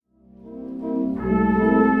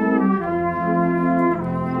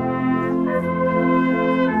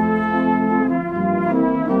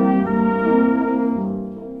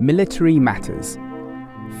Military Matters,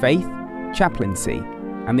 Faith, Chaplaincy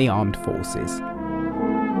and the Armed Forces.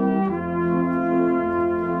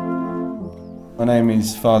 My name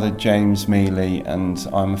is Father James Mealy and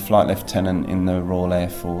I'm a Flight Lieutenant in the Royal Air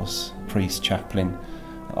Force, Priest Chaplain,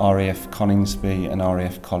 RAF Coningsby and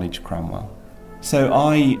RAF College Cranwell. So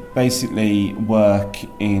I basically work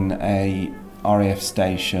in a RAF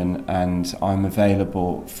station and I'm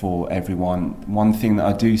available for everyone. One thing that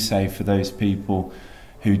I do say for those people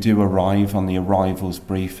who do arrive on the arrivals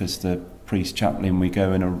brief as the priest chaplain, we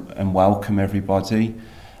go in and welcome everybody,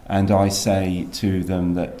 and I say to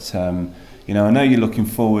them that I know you're looking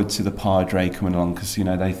forward to the padre coming along because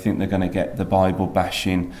they think they're going to get the Bible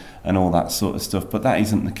bashing and all that sort of stuff, but that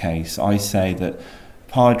isn't the case. I say that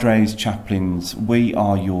padres, chaplains, we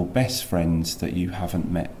are your best friends that you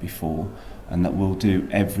haven't met before, and that we'll do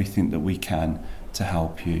everything that we can to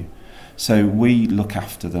help you. So we look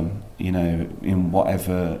after them, in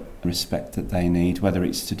whatever respect that they need, whether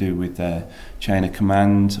it's to do with their chain of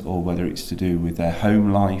command or whether it's to do with their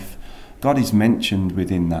home life. God is mentioned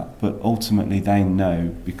within that, but ultimately they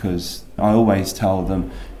know, because I always tell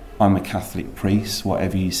them, I'm a Catholic priest,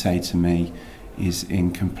 whatever you say to me is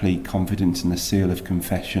in complete confidence and the seal of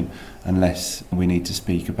confession, unless we need to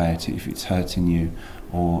speak about it if it's hurting you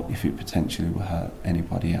or if it potentially will hurt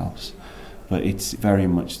anybody else. But it's very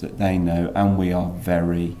much that they know, and we are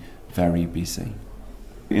very, very busy.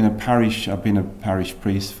 In a parish, I've been a parish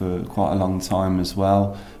priest for quite a long time as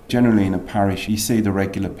well. Generally in a parish, you see the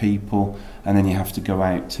regular people and then you have to go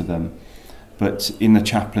out to them. But in the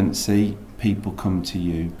chaplaincy, people come to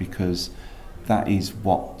you because that is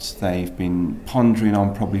what they've been pondering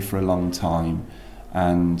on probably for a long time.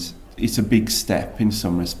 And it's a big step in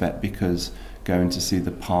some respect, because going to see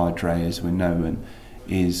the padre, as we're known,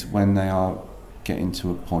 is when they are getting to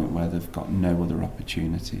a point where they've got no other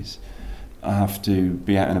opportunities. I have to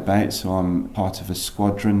be out and about, so I'm part of a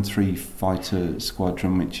squadron, 3-fighter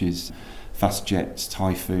squadron, which is fast jets,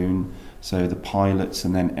 Typhoon, so the pilots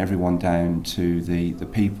and then everyone down to the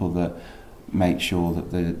people that make sure that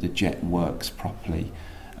the jet works properly.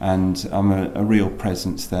 And I'm a real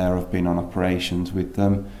presence there. I've been on operations with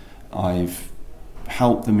them. I've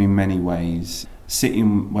helped them in many ways.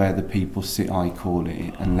 Sitting where the people sit, I call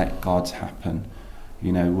it, and let God's happen.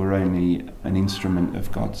 We're only an instrument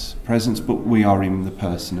of God's presence, but we are in the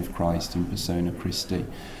person of Christ, in persona Christi.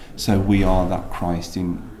 So we are that Christ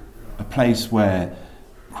in a place where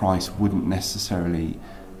Christ wouldn't necessarily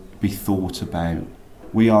be thought about.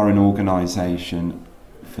 We are an organisation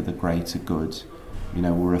for the greater good.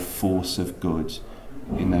 We're a force of good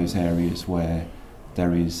in those areas where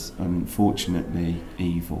there is, unfortunately,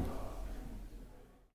 evil.